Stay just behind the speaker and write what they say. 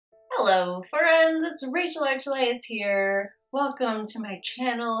Hello friends, it's Archelaus here. Welcome to my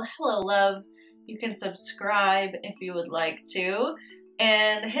channel. Hello love. You can subscribe if you would like to,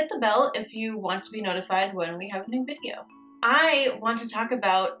 and hit the bell if you want to be notified when we have a new video. I want to talk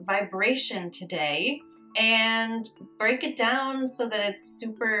about vibration today and break it down so that it's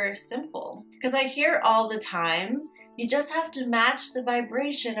super simple. Because I hear all the time, you just have to match the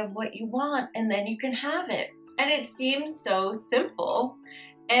vibration of what you want and then you can have it. And it seems so simple.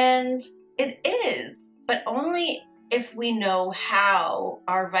 And it is, but only if we know how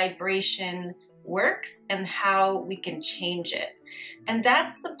our vibration works and how we can change it. And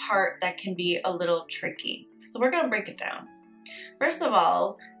that's the part that can be a little tricky. So we're going to break it down. First of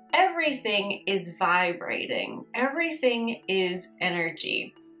all, everything is vibrating. Everything is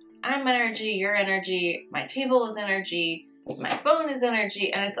energy. I'm energy, you're energy, my table is energy, my phone is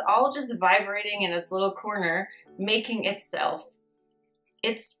energy, and it's all just vibrating in its little corner, making itself.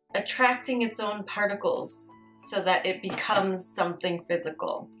 It's attracting its own particles so that it becomes something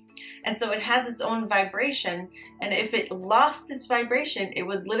physical. And so it has its own vibration, and if it lost its vibration, it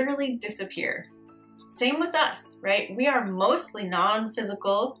would literally disappear. Same with us, right? We are mostly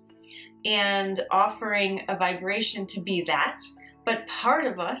non-physical and offering a vibration to be that, but part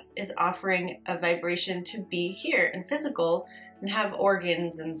of us is offering a vibration to be here and physical and have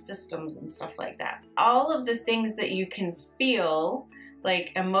organs and systems and stuff like that. All of the things that you can feel,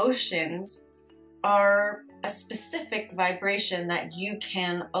 like emotions, are a specific vibration that you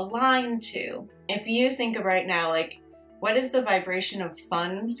can align to. If you think of right now, like, what does the vibration of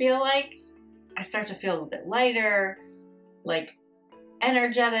fun feel like? I start to feel a little bit lighter, like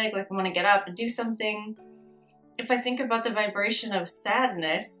energetic, like I want to get up and do something. If I think about the vibration of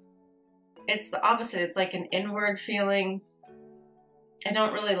sadness, it's the opposite. It's like an inward feeling. I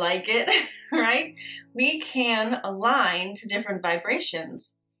don't really like it, right? We can align to different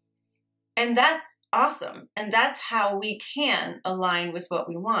vibrations. And that's awesome. And that's how we can align with what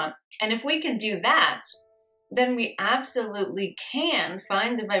we want. And if we can do that, then we absolutely can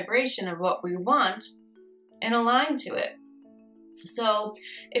find the vibration of what we want and align to it. So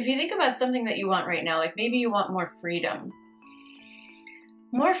if you think about something that you want right now, like maybe you want more freedom.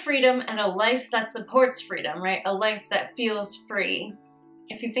 More freedom and a life that supports freedom, right? A life that feels free.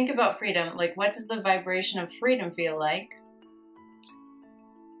 If you think about freedom, like what does the vibration of freedom feel like?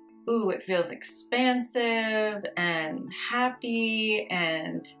 Ooh, it feels expansive and happy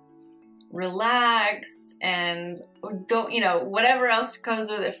and relaxed and go, whatever else goes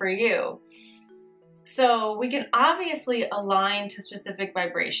with it for you. So we can obviously align to specific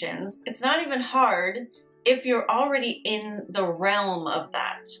vibrations. It's not even hard if you're already in the realm of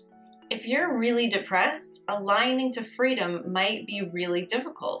that. If you're really depressed, aligning to freedom might be really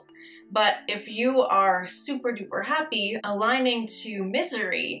difficult. But if you are super duper happy, aligning to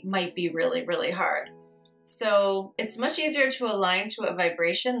misery might be really, really hard. So it's much easier to align to a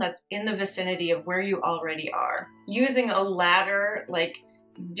vibration that's in the vicinity of where you already are. Using a ladder, like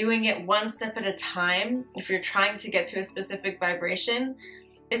doing it one step at a time, if you're trying to get to a specific vibration,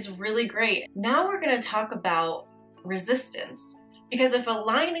 is really great. Now we're going to talk about resistance. Because if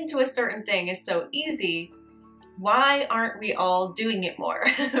aligning to a certain thing is so easy, why aren't we all doing it more,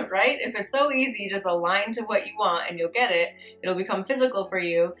 right? If it's so easy, just align to what you want and you'll get it. It'll become physical for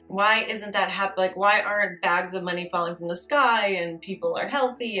you. Why isn't that happening? Like, why aren't bags of money falling from the sky and people are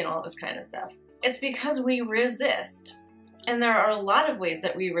healthy and all this kind of stuff? It's because we resist. And there are a lot of ways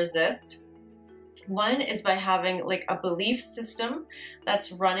that we resist. One is by having like a belief system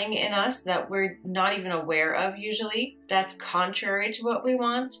that's running in us that we're not even aware of usually, that's contrary to what we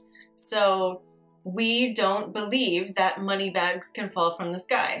want. So we don't believe that money bags can fall from the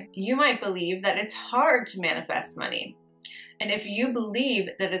sky. You might believe that it's hard to manifest money. And if you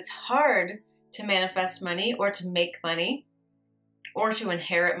believe that it's hard to manifest money or to make money or to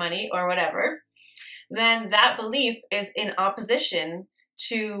inherit money or whatever, then that belief is in opposition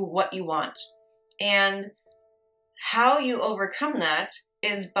to what you want. And how you overcome that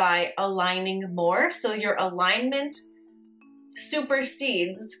is by aligning more. So your alignment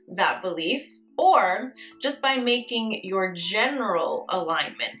supersedes that belief, or just by making your general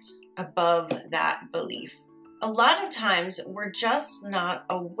alignment above that belief. A lot of times we're just not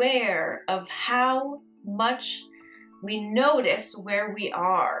aware of how much we notice where we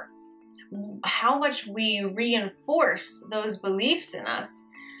are, how much we reinforce those beliefs in us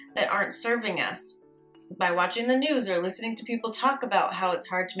that aren't serving us by watching the news or listening to people talk about how it's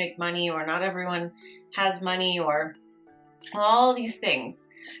hard to make money or not everyone has money or all these things.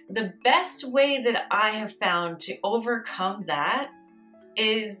 The best way that I have found to overcome that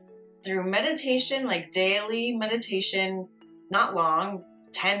is through meditation, like daily meditation, not long,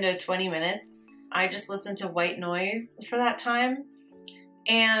 10 to 20 minutes. I just listen to white noise for that time.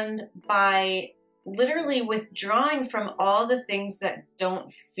 And by literally withdrawing from all the things that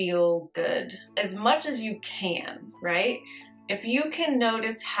don't feel good as much as you can, right? If you can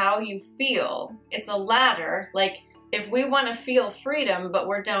notice how you feel, it's a ladder. Like if we want to feel freedom, but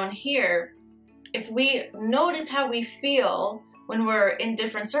we're down here, if we notice how we feel when we're in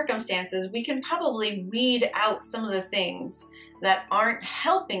different circumstances, we can probably weed out some of the things that aren't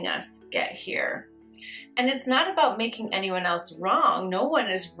helping us get here. And it's not about making anyone else wrong. No one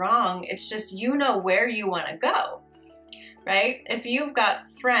is wrong. It's just you know where you want to go, right? If you've got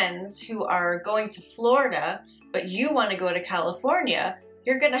friends who are going to Florida, but you want to go to California,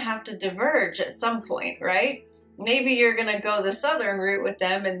 you're going to have to diverge at some point, right? Maybe you're going to go the southern route with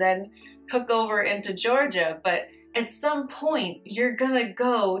them and then hook over into Georgia, but at some point you're going to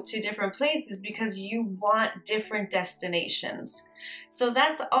go to different places because you want different destinations. So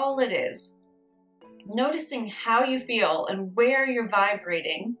that's all it is. Noticing how you feel and where you're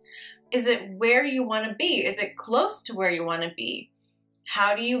vibrating. Is it where you want to be? Is it close to where you want to be?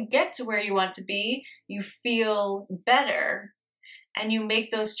 How do you get to where you want to be? You feel better and you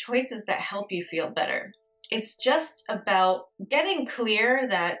make those choices that help you feel better. It's just about getting clear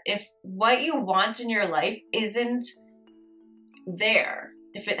that if what you want in your life isn't there,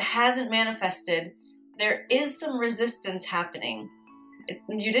 if it hasn't manifested, there is some resistance happening.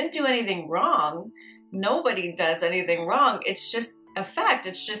 You didn't do anything wrong. Nobody does anything wrong. It's just a fact.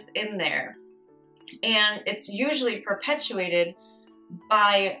 It's just in there. And it's usually perpetuated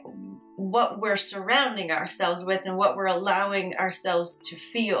by what we're surrounding ourselves with and what we're allowing ourselves to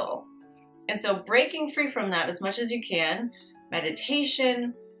feel. And so breaking free from that as much as you can,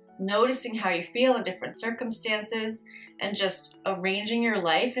 meditation, noticing how you feel in different circumstances, and just arranging your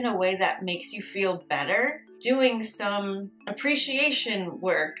life in a way that makes you feel better, doing some appreciation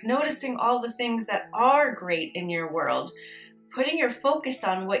work, noticing all the things that are great in your world, putting your focus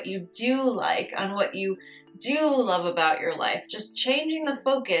on what you do like, on what you do love about your life, just changing the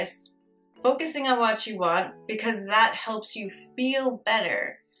focus, focusing on what you want, because that helps you feel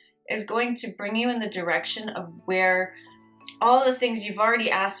better, is going to bring you in the direction of where all the things you've already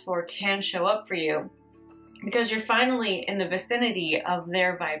asked for can show up for you, because you're finally in the vicinity of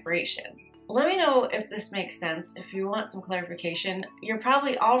their vibration. Let me know if this makes sense. If you want some clarification, you're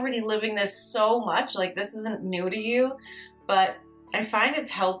probably already living this so much, like this isn't new to you, but I find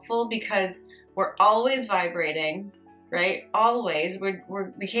it's helpful because we're always vibrating, right? Always.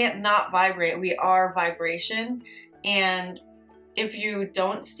 We can't not vibrate. We are vibration. And if you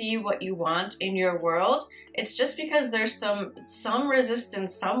don't see what you want in your world, it's just because there's some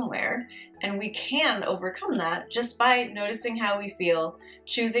resistance somewhere, and we can overcome that just by noticing how we feel,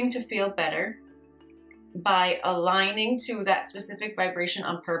 choosing to feel better, by aligning to that specific vibration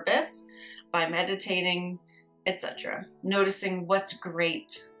on purpose, by meditating, etc. Noticing what's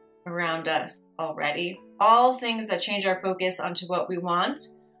great around us already. All things that change our focus onto what we want,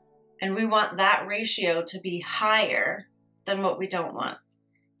 and we want that ratio to be higher than what we don't want.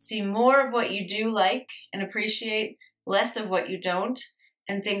 See more of what you do like and appreciate, less of what you don't,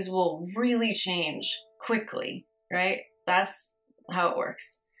 and things will really change quickly, right? That's how it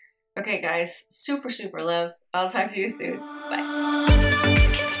works. Okay, guys, super, super love. I'll talk to you soon. Bye.